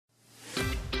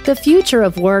The future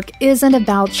of work isn't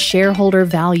about shareholder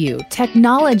value,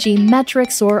 technology,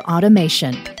 metrics, or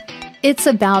automation. It's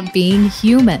about being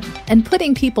human and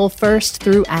putting people first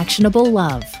through actionable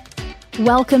love.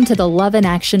 Welcome to the Love in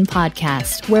Action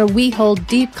podcast, where we hold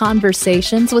deep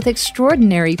conversations with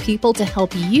extraordinary people to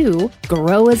help you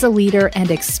grow as a leader and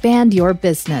expand your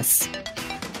business.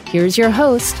 Here's your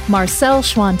host, Marcel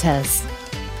Schwantes.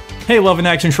 Hey, Love in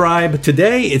Action Tribe.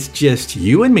 Today, it's just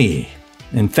you and me.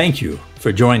 And thank you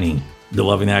for joining the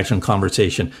Love in Action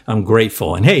conversation. I'm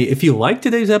grateful. And hey, if you like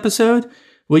today's episode,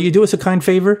 will you do us a kind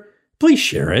favor? Please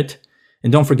share it.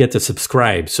 And don't forget to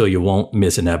subscribe so you won't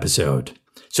miss an episode.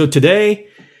 So today,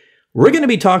 we're going to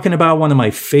be talking about one of my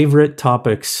favorite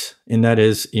topics, and that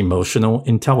is emotional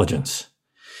intelligence.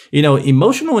 You know,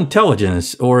 emotional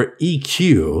intelligence, or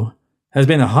EQ, has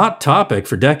been a hot topic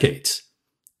for decades.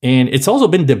 And it's also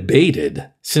been debated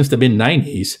since the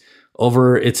mid-90s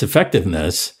over its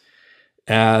effectiveness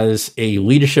as a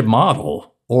leadership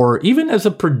model or even as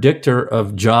a predictor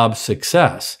of job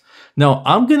success. Now,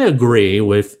 I'm going to agree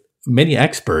with many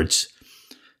experts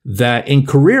that in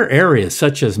career areas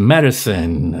such as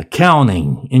medicine,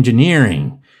 accounting,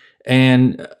 engineering,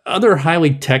 and other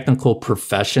highly technical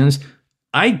professions,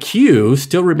 IQ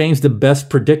still remains the best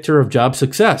predictor of job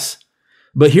success.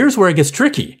 But here's where it gets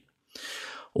tricky.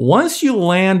 Once you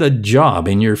land a job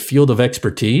in your field of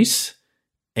expertise,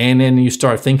 and then you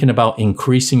start thinking about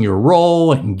increasing your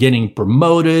role and getting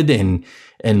promoted and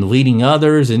leading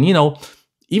others and,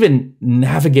 even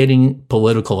navigating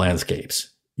political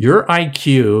landscapes, your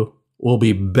IQ will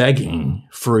be begging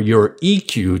for your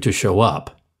EQ to show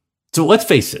up. So let's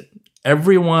face it,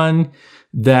 everyone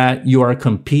that you are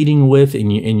competing with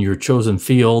in your chosen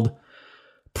field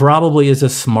probably is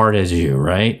as smart as you,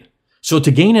 right? So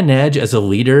to gain an edge as a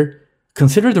leader,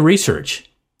 consider the research.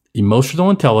 Emotional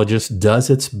intelligence does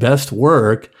its best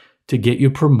work to get you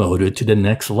promoted to the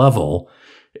next level,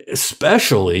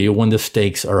 especially when the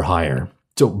stakes are higher.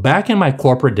 So back in my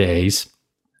corporate days,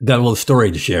 got a little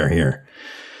story to share here.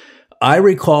 I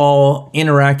recall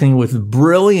interacting with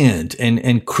brilliant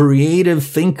and creative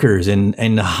thinkers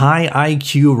and high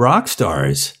IQ rock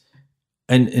stars.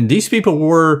 And these people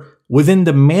were within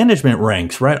the management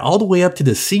ranks, right? All the way up to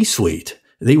the C-suite.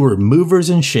 They were movers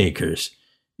and shakers.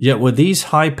 Yet what these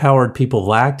high-powered people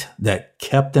lacked that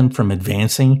kept them from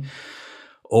advancing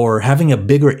or having a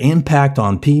bigger impact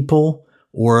on people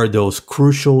were those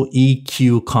crucial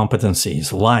EQ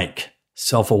competencies like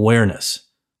self-awareness,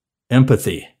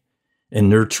 empathy,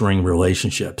 and nurturing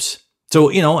relationships. So,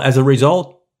 as a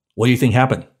result, what do you think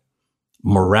happened?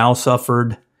 Morale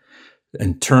suffered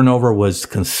and turnover was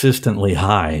consistently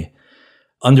high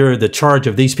under the charge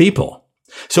of these people.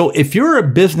 So if you're a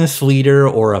business leader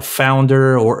or a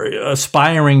founder or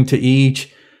aspiring to each,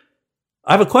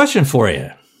 I have a question for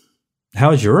you.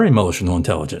 How's your emotional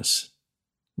intelligence?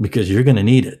 Because you're going to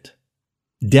need it.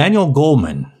 Daniel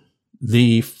Goleman,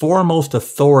 the foremost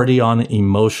authority on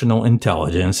emotional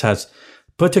intelligence, has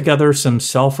put together some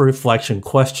self-reflection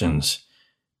questions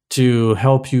to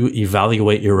help you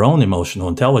evaluate your own emotional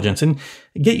intelligence and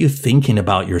get you thinking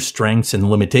about your strengths and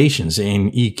limitations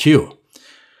in EQ.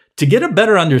 To get a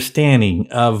better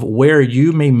understanding of where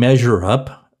you may measure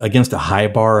up against a high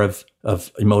bar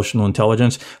of emotional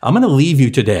intelligence, I'm going to leave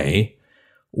you today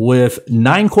with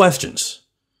 9 questions.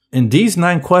 And these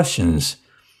 9 questions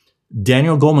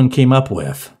Daniel Goleman came up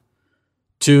with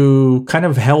to kind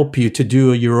of help you to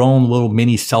do your own little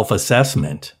mini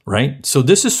self-assessment, right? So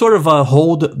this is sort of a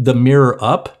hold the mirror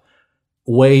up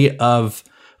way of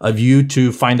you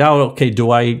to find out, okay, do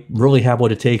I really have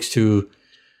what it takes to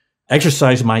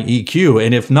exercise my EQ?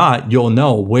 And if not, you'll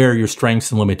know where your strengths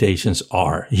and limitations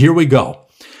are. Here we go.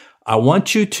 I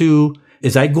want you to,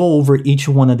 as I go over each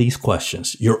one of these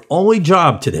questions, your only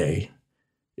job today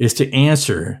is to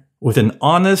answer with an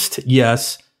honest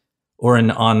yes or an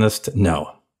honest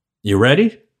no. You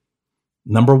ready?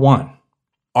 Number 1,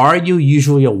 are you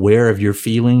usually aware of your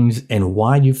feelings and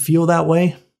why you feel that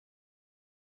way?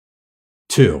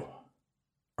 2,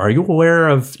 are you aware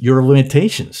of your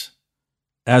limitations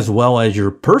as well as your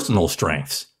personal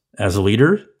strengths as a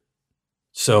leader?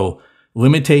 So,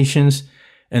 limitations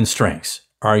and strengths.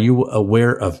 Are you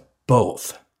aware of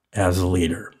both as a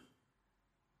leader?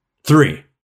 3,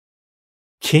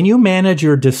 can you manage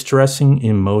your distressing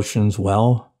emotions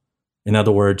well? In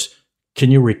other words,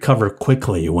 can you recover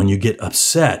quickly when you get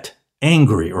upset,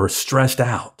 angry, or stressed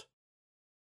out?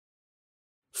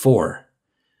 4,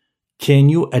 can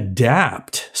you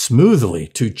adapt smoothly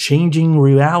to changing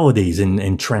realities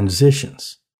and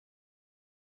transitions?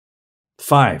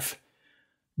 5,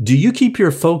 do you keep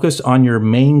your focus on your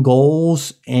main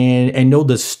goals and know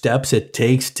the steps it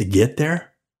takes to get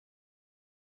there?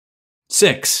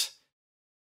 6,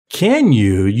 can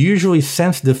you usually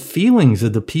sense the feelings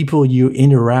of the people you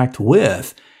interact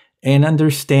with and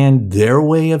understand their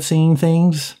way of seeing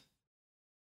things?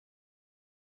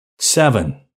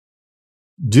 7,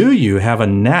 do you have a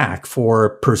knack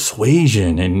for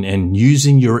persuasion and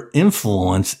using your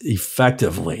influence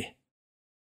effectively?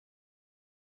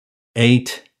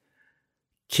 8,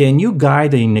 can you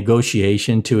guide a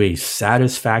negotiation to a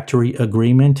satisfactory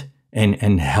agreement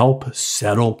and help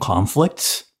settle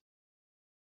conflicts?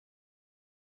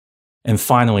 And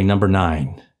finally, number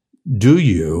 9, do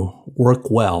you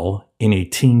work well in a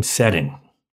team setting?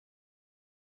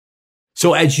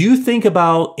 So as you think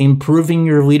about improving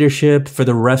your leadership for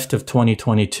the rest of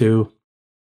 2022,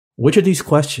 which of these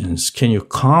questions can you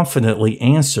confidently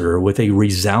answer with a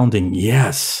resounding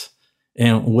yes?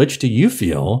 And which do you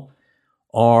feel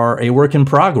are a work in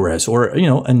progress or,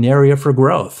 an area for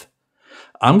growth?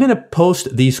 I'm going to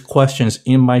post these questions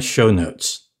in my show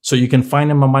notes. So you can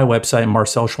find them on my website,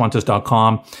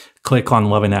 marcelschwantes.com. Click on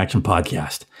Love in Action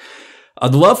Podcast.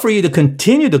 I'd love for you to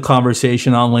continue the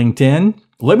conversation on LinkedIn.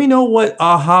 Let me know what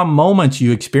aha moments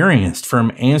you experienced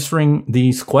from answering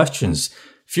these questions.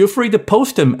 Feel free to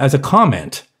post them as a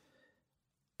comment,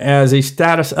 as a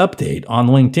status update on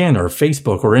LinkedIn or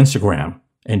Facebook or Instagram,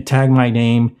 and tag my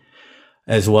name,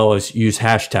 as well as use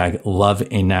hashtag Love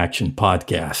in Action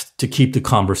Podcast to keep the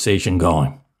conversation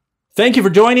going. Thank you for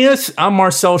joining us. I'm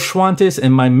Marcel Schwantes,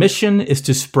 and my mission is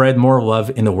to spread more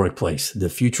love in the workplace. The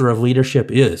future of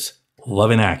leadership is love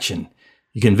in action.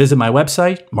 You can visit my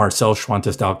website,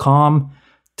 marcelschwantes.com,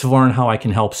 to learn how I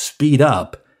can help speed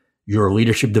up your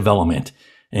leadership development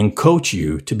and coach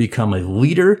you to become a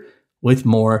leader with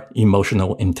more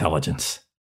emotional intelligence.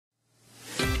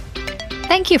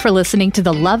 Thank you for listening to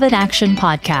the Love in Action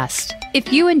podcast.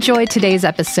 If you enjoyed today's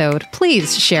episode,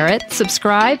 please share it,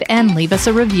 subscribe, and leave us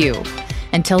a review.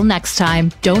 Until next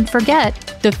time, don't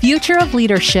forget, the future of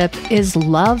leadership is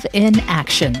love in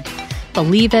action.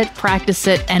 Believe it, practice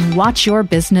it, and watch your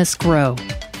business grow.